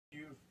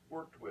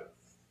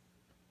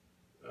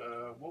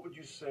would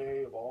you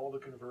say of all the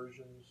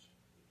conversions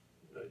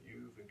that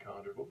you've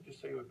encountered, what would you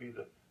say would be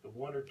the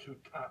one or two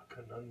top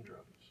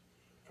conundrums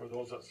for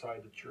those outside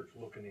the church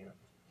looking in?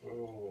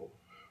 Oh,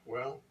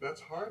 well,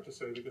 that's hard to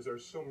say because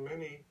there's so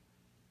many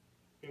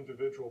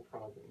individual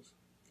problems.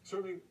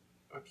 Certainly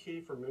a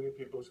key for many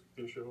people is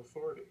the issue of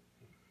authority.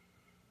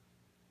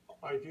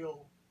 I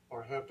deal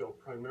or have dealt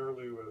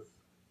primarily with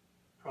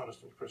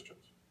Protestant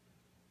Christians.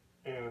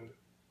 And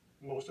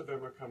most of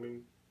them are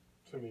coming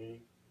to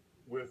me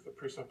with the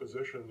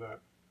presupposition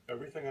that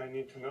everything I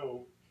need to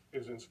know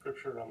is in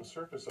Scripture and on the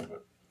surface of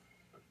it.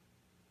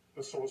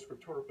 The sola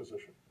scriptura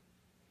position.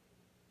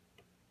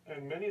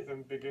 And many of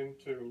them begin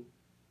to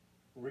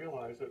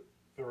realize that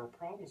there are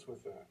problems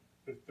with that.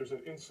 There's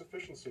an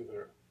insufficiency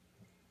there.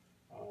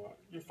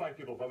 You find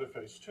people of other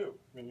faiths too.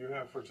 I mean, you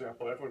have, for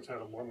example, everyone's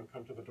had a Mormon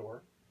come to the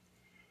door,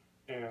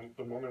 and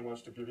the Mormon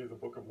wants to give you the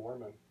Book of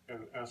Mormon and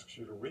asks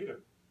you to read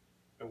it.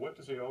 And what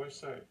does he always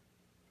say?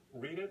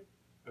 Read it,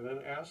 and then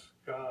ask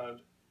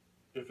God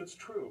if it's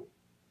true.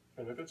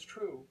 And if it's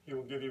true, he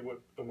will give you what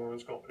the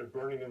Mormons call a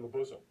burning in the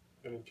bosom,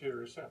 an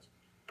interior sense.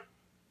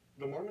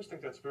 The Mormons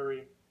think that's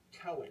very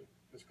telling.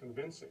 It's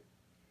convincing.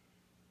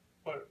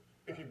 But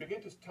if you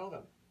begin to tell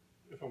them,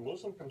 if a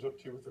Muslim comes up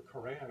to you with the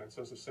Quran and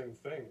says the same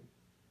thing,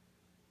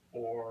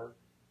 or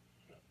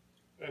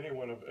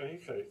anyone of any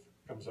faith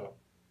comes up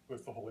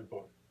with the Holy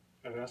Book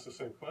and asks the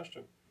same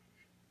question,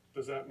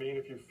 does that mean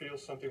if you feel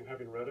something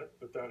having read it,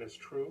 that that is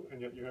true,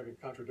 and yet you're having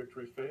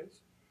contradictory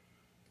faiths?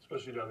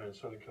 Especially down there in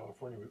Southern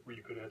California, where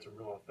you could have some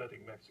real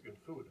authentic Mexican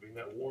food. I mean,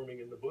 that warming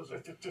in the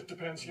bosom. It just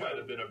depends. Might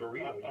have been a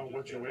burrito. On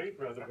what you ate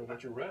rather than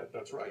what you read.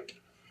 That's right.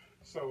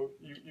 So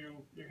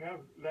you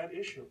have that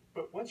issue.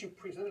 But once you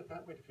present it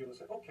that way to people,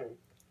 say, okay,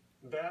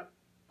 that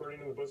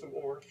burning in the bosom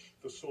or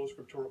the sola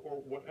scriptura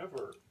or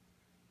whatever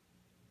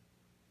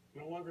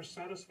no longer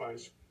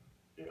satisfies.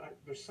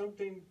 There's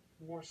something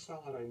more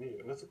solid I need,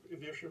 and that's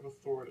the issue of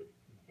authority.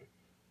 Okay.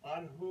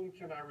 On whom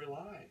can I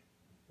rely?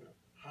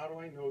 How do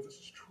I know this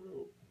is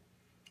true?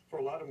 For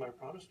a lot of my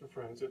Protestant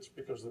friends, it's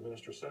because the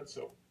minister said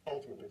so.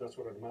 Ultimately, that's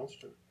what it amounts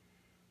to.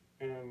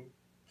 And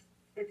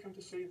they come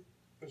to see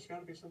there's got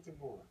to be something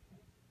more.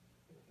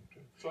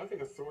 Okay. So I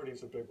think authority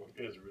is a big one.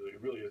 It is really,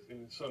 it really is.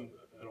 And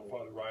I know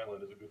Father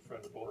Ryland is a good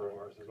friend of both of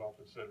ours, has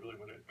often said, really,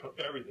 when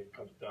everything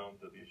comes down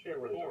to the issue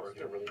of authority.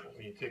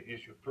 When you take the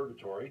issue of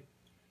purgatory,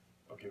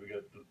 okay, we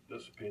got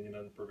this opinion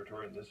on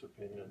purgatory and this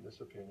opinion and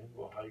this opinion.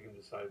 Well, how are you going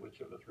to decide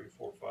which of the 3,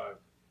 4, 5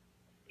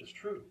 is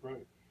true?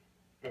 Right.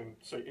 And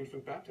say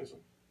infant baptism.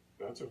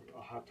 That's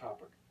a hot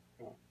topic.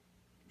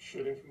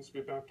 Should infants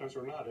be baptized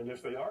or not? And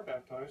if they are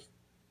baptized,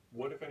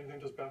 what, if anything,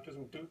 does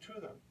baptism do to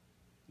them?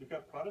 You've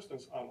got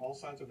Protestants on all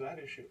sides of that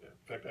issue.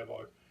 In fact,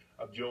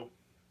 I've joked,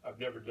 I've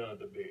never done a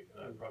debate,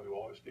 and I probably will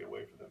always stay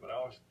away from them, but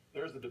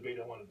there's the debate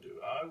I want to do.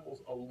 I will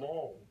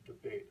alone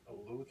debate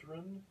a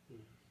Lutheran,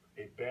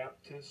 a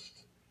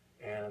Baptist,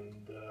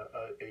 and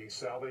a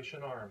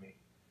Salvation Army.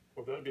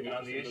 Well, that'd be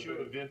on the issue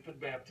of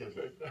infant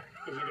baptism.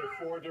 Because you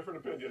get 4 different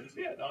opinions.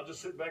 Yeah, and I'll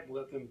just sit back and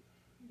let them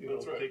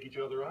right. take each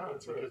other on.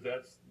 That's because right.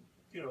 that's,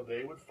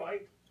 they would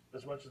fight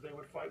as much as they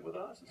would fight with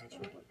us. That's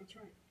right. That's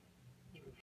right.